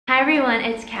everyone,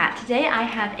 it's Kat. Today I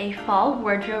have a fall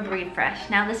wardrobe refresh.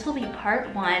 Now this will be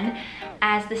part one,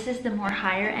 as this is the more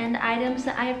higher end items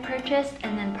that I have purchased,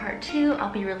 and then part two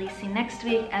I'll be releasing next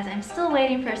week as I'm still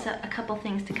waiting for a couple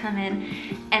things to come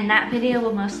in, and that video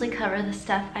will mostly cover the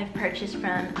stuff I've purchased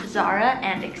from Zara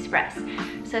and Express.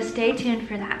 So stay tuned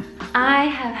for that. I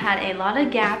have had a lot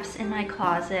of gaps in my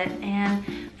closet,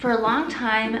 and for a long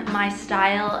time my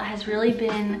style has really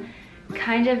been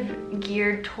kind of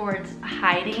geared towards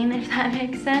hiding, if that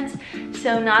makes sense.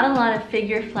 So not a lot of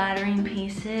figure flattering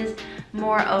pieces,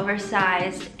 more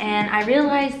oversized, and I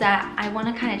realized that I want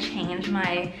to kind of change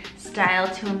my style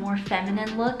to a more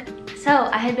feminine look. So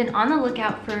I had been on the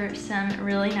lookout for some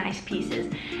really nice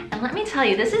pieces, and let me tell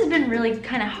you, this has been really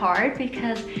kind of hard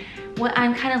because what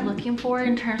I'm kind of looking for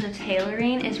in terms of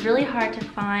tailoring is really hard to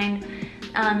find,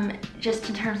 just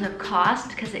in terms of cost,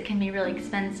 because it can be really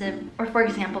expensive, or for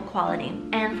example quality.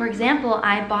 And for example,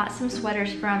 I bought some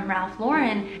sweaters from Ralph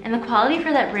Lauren, and the quality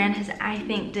for that brand has, I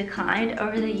think, declined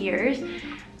over the years.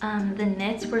 The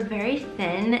knits were very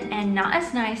thin and not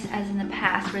as nice as in the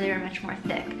past where they were much more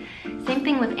thick. Same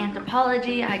thing with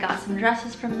Anthropologie. I got some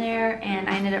dresses from there and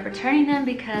I ended up returning them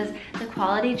because the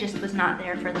quality just was not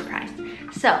there for the price.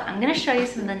 So I'm gonna show you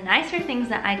some of the nicer things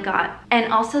that I got,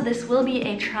 and also this will be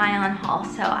a try-on haul,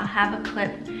 so I'll have a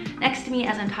clip next to me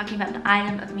as I'm talking about the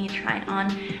item of me trying on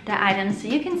the item so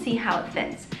you can see how it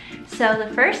fits. So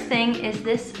the first thing is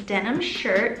this denim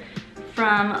shirt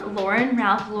from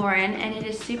Ralph Lauren, and it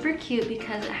is super cute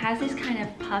because it has these kind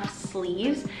of puffed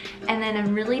sleeves and then a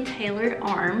really tailored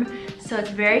arm, so it's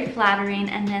very flattering,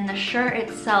 and then the shirt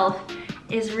itself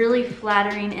is really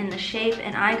flattering in the shape,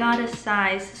 and I got a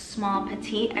size small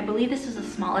petite. I believe this is the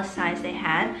smallest size they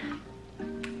had,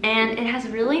 and it has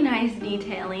really nice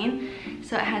detailing.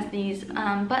 So it has these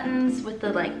buttons with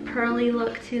the like pearly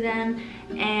look to them,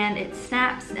 and it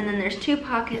snaps, and then there's two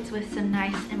pockets with some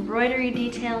nice embroidery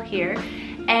detail here.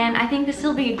 And I think this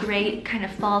will be a great kind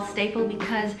of fall staple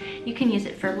because you can use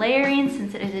it for layering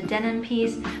since it is a denim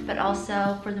piece, but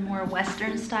also for the more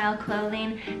Western style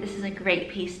clothing, this is a great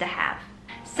piece to have.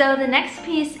 So the next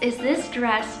piece is this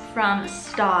dress from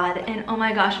Staud, and oh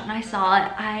my gosh, when I saw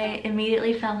it, I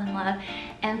immediately fell in love.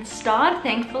 And Staud,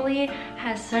 thankfully,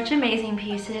 has such amazing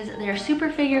pieces. They're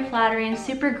super figure flattering,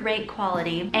 super great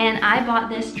quality. And I bought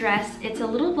this dress. It's a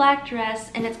little black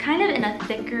dress, and it's kind of in a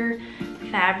thicker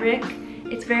fabric.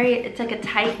 It's like a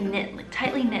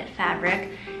tightly knit fabric.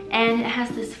 And it has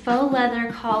this faux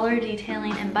leather collar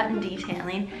detailing and button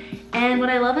detailing. And what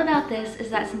I love about this is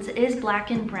that since it is black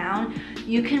and brown,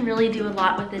 you can really do a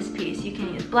lot with this piece. You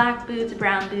can use black boots,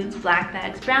 black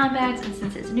bags, brown bags, and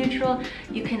since it's neutral,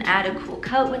 you can add a cool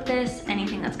coat with this,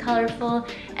 anything that's colorful,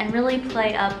 and really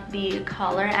play up the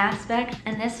collar aspect.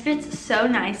 And this fits so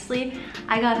nicely.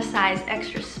 I got a size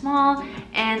extra small,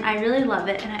 and I really love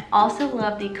it. And I also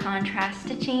love the contrast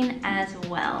stitching as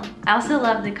well.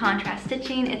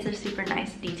 It's a super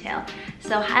nice detail.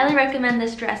 So highly recommend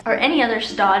this dress, or any other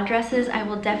Staud dresses. I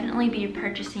will definitely be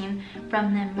purchasing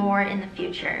from them more in the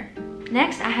future.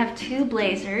 Next, I have two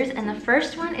blazers, and the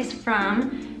first one is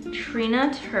from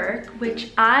Trina Turk,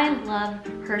 which I love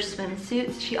her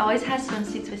swimsuits. She always has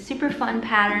swimsuits with super fun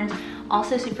patterns,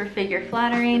 also super figure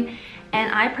flattering.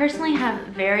 And I personally have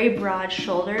very broad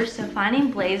shoulders, so finding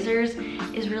blazers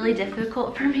is really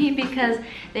difficult for me because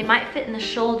they might fit in the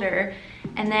shoulder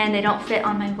and then they don't fit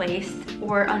on my waist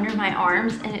or under my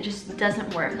arms, and it just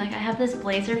doesn't work. Like, I have this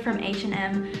blazer from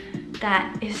H&M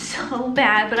that is so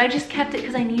bad, but I just kept it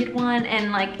because I needed one,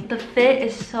 and like the fit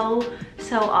is so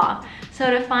off.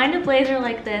 So to find a blazer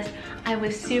like this, I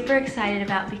was super excited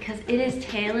about because it is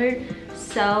tailored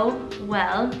so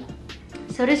well.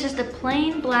 So it is just a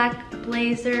plain black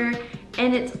blazer,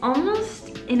 and it's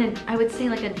almost in a, I would say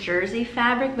like a jersey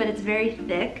fabric, but it's very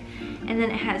thick. And then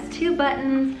it has two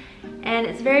buttons, and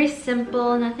it's very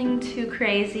simple, nothing too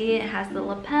crazy. It has the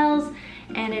lapels,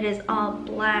 and it is all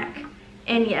black.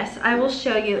 And yes, I will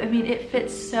show you. I mean, it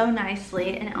fits so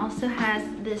nicely, and it also has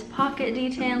this pocket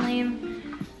detailing.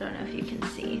 I don't know if you can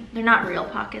see. They're not real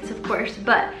pockets, of course,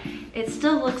 but it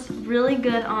still looks really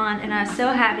good on, and I was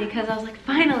so happy because I was like,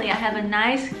 finally, I have a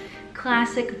nice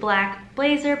classic black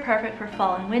blazer, perfect for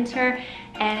fall and winter,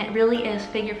 and it really is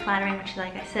figure flattering, which,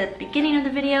 like I said at the beginning of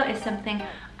the video, is something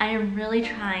I am really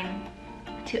trying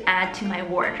to add to my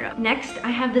wardrobe. Next, I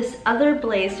have this other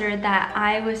blazer that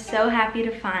I was so happy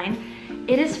to find.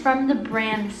 It is from the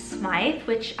brand Smythe,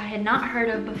 which I had not heard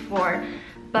of before,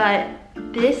 but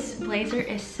this blazer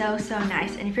is so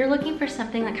nice. And if you're looking for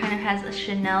something that kind of has a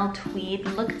Chanel tweed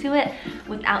look to it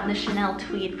without the Chanel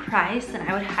tweed price, then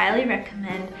I would highly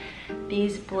recommend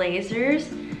these blazers.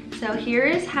 So here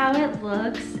is how it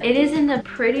looks. It is in the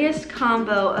prettiest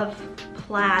combo of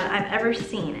plaid I've ever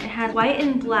seen. It has white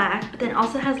and black, but then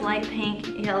also has light pink,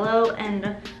 yellow,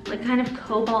 and like kind of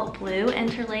cobalt blue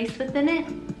interlaced within it.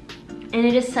 And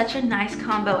it is such a nice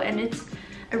combo, and it's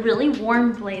a really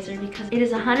warm blazer because it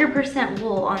is 100%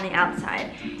 wool on the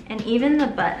outside. And even the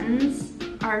buttons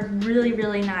are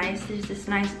really nice. There's this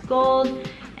nice gold,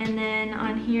 and then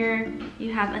on here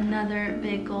you have another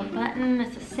big gold button.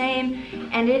 It's the same,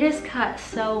 and it is cut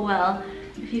so well.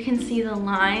 If you can see the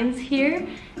lines here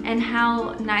and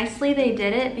how nicely they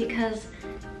did it, because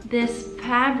this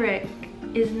fabric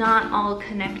is not all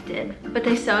connected, but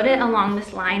they sewed it along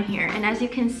this line here, and as you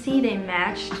can see, they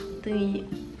matched the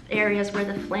areas where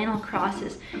the flannel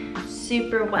crosses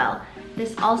super well.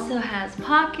 This also has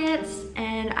pockets,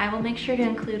 and I will make sure to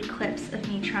include clips of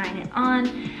me trying it on.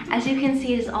 As you can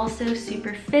see, it is also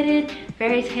super fitted,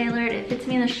 very tailored. It fits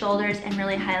me in the shoulders and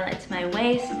really highlights my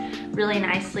waist really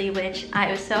nicely, which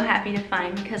I was so happy to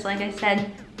find because, like I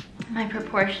said, my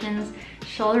proportions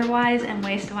shoulder-wise and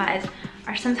waist-wise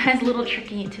are sometimes a little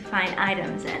tricky to find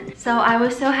items in. So I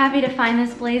was so happy to find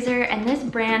this blazer, and this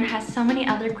brand has so many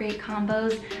other great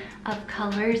combos of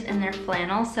colors in their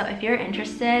flannel. So if you're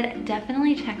interested,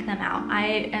 definitely check them out.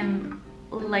 I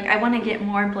want to get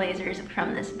more blazers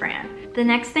from this brand. The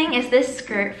next thing is this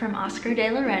skirt from Oscar de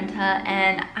la Renta,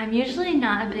 and I'm usually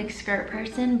not a big skirt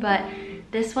person, but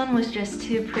this one was just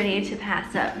too pretty to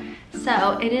pass up.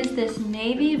 So it is this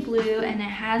navy blue, and it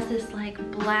has this like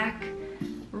black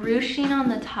ruching on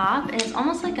the top, and it's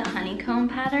almost like a honeycomb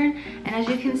pattern. And as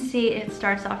you can see, it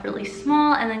starts off really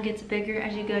small and then gets bigger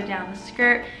as you go down the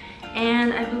skirt.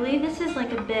 And I believe this is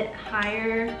like a bit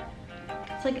higher.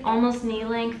 It's like almost knee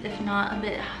length, if not a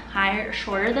bit higher,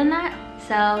 shorter than that.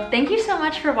 So thank you so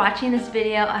much for watching this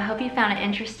video. I hope you found it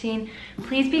interesting.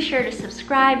 Please be sure to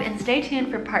subscribe and stay tuned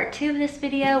for part 2 of this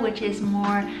video, which is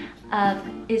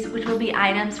which will be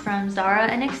items from Zara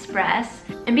and Express.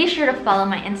 And be sure to follow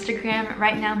my Instagram.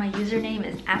 Right now my username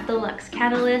is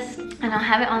 @TheLuxeCatalyst, and I'll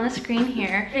have it on the screen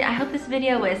here. I hope this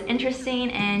video was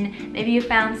interesting, and maybe you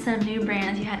found some new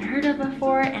brands you hadn't heard of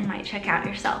before and might check out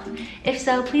yourself. If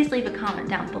so, please leave a comment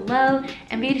down below,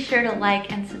 and be sure to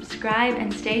like and subscribe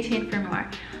and stay tuned for more.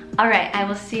 Alright, I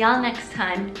will see y'all next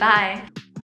time. Bye!